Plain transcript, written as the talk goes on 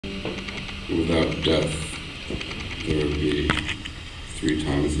without death, there would be 3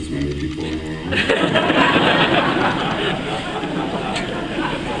 times as many people in the world.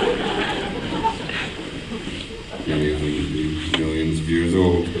 Many of them would be millions of years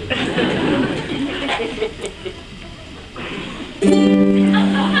old.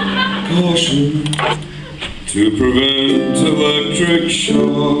 Caution to prevent electric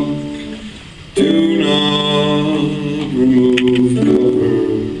shock. Do not remove cover.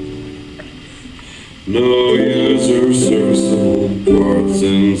 No user serviceable parts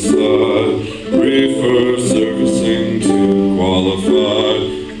inside. Refer servicing to qualified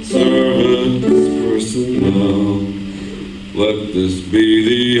service personnel. Let this be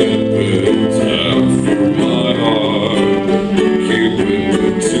the epitaph for my heart. Cupid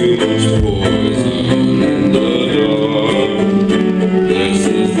put too much poison in the dark. This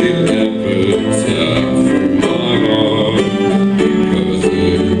is the epitaph for my heart, because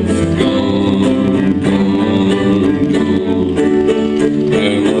it's gone, gone, gone.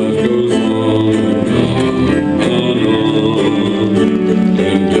 And life goes on and on,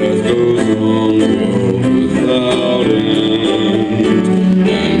 and death goes on, world without end.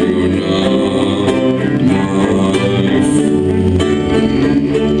 And you're not my friend.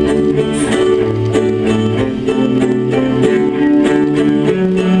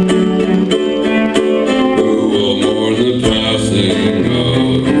 Who will mourn the passing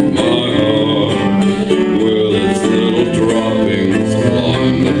of my heart? Will its little droppings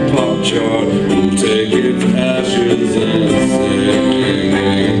climb the pop chart? Who'll take its ashes and sing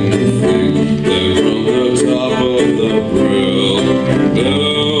the thing that from the top of the brill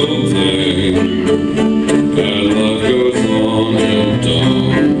building?